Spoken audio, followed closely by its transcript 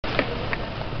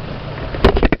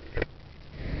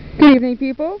Good evening,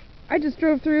 people. I just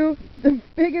drove through the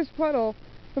biggest puddle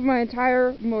of my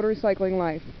entire motorcycling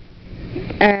life.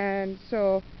 And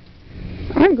so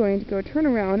I'm going to go turn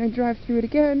around and drive through it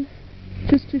again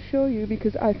just to show you,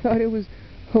 because I thought it was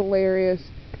hilarious.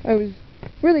 I was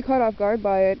really caught off guard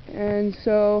by it, and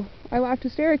so I laughed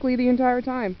hysterically the entire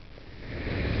time.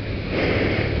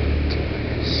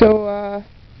 So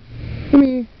let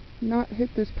me not hit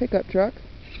this pickup truck.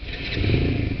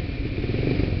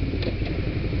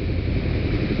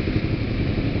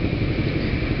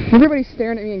 Everybody's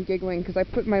staring at me and giggling because I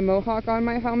put my mohawk on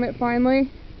my helmet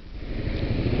finally.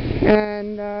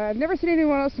 And I've never seen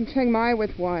anyone else in Chiang Mai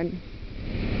with one.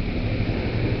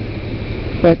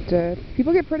 But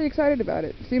people get pretty excited about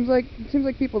it. Seems like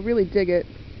people really dig it.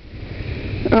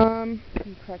 Let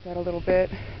me crack that a little bit.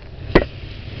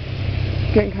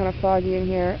 It's getting kind of foggy in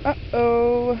here.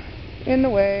 Uh-oh, in the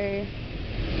way.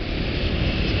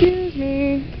 Excuse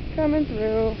me, coming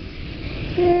through.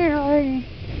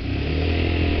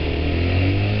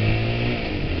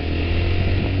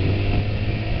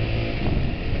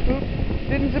 Oops,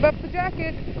 didn't zip up the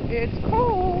jacket. It's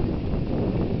cold.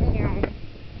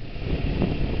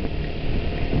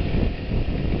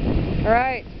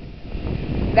 Alright,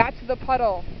 that's the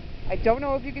puddle. I don't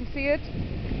know if you can see it,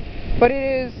 but it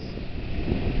is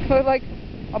like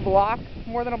a block,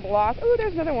 more than a block. Oh,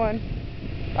 there's another one.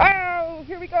 Oh,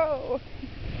 here we go.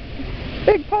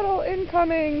 Big puddle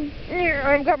incoming.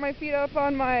 I've got my feet up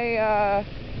on my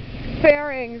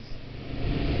fairings,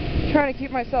 trying to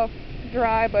keep myself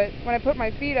dry, but when I put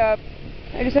my feet up,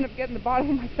 I just end up getting the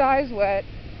bottom of my thighs wet,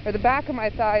 or the back of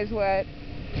my thighs wet.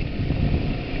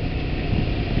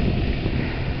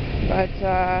 But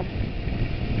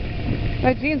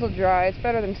my jeans will dry. It's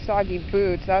better than soggy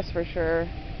boots, that's for sure.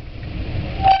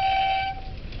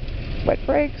 Wet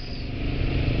brakes.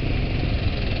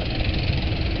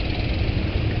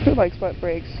 Who likes wet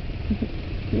brakes?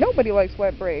 Nobody likes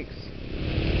wet brakes.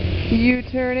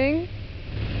 U-turning.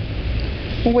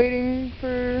 Waiting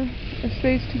for a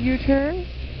space to U-turn.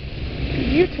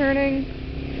 U-turning.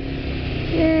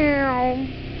 Meow.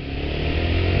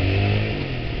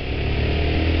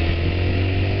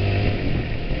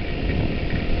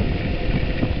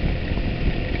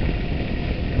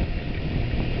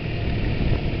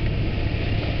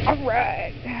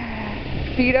 Alright.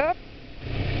 Feet up.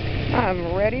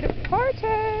 I'm ready to party.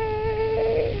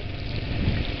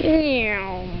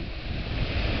 Meow.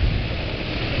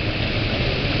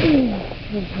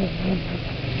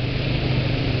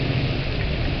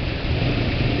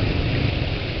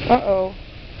 Uh-oh.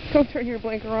 Don't turn your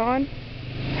blinker on.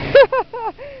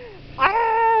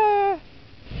 Ah!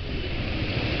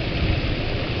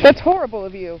 That's horrible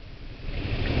of you.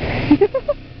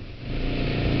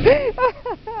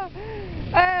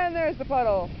 And there's the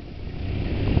puddle.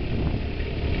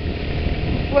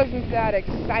 Wasn't that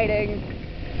exciting?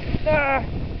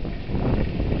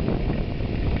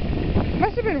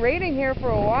 Must have been raining here for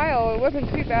a while. It wasn't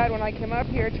too bad when I came up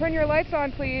here. Turn your lights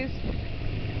on, please.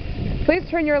 Please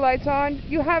turn your lights on.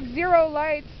 You have 0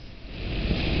 lights.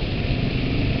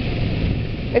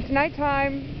 It's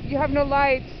nighttime. You have no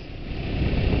lights.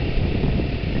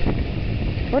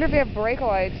 I wonder if they have brake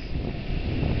lights.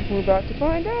 We're about to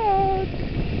find out.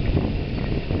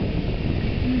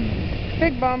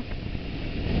 Big bump.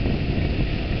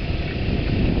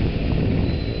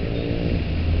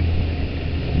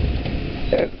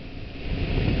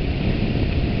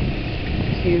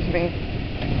 Excuse me.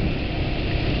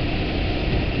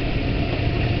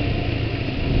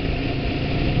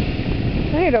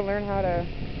 I need to learn how to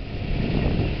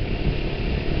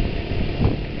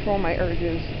control my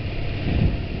urges.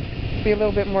 Be a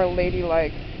little bit more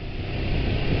ladylike.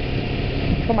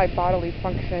 Control my bodily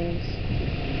functions.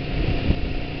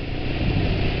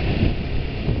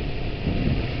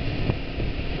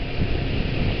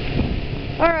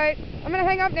 Alright, I'm gonna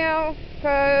hang up now,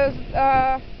 because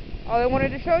all I wanted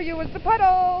to show you was the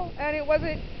puddle, and it was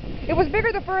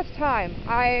bigger the first time.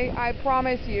 I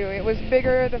promise you, it was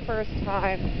bigger the first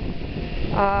time.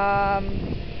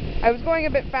 I was going a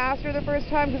bit faster the first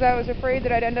time because I was afraid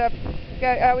that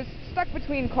I was stuck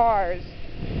between cars,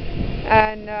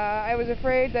 and I was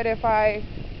afraid that if I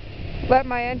let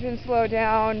my engine slow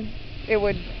down, it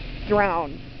would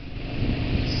drown.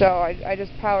 So I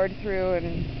just powered through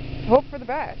and hope for the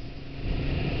best.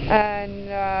 And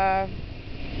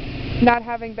not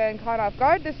having been caught off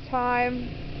guard this time,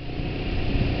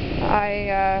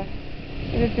 I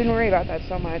didn't worry about that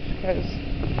so much because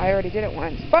I already did it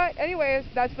once. But anyways,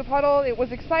 that's the puddle. It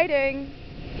was exciting.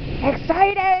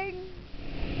 Exciting!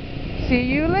 See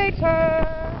you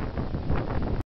later!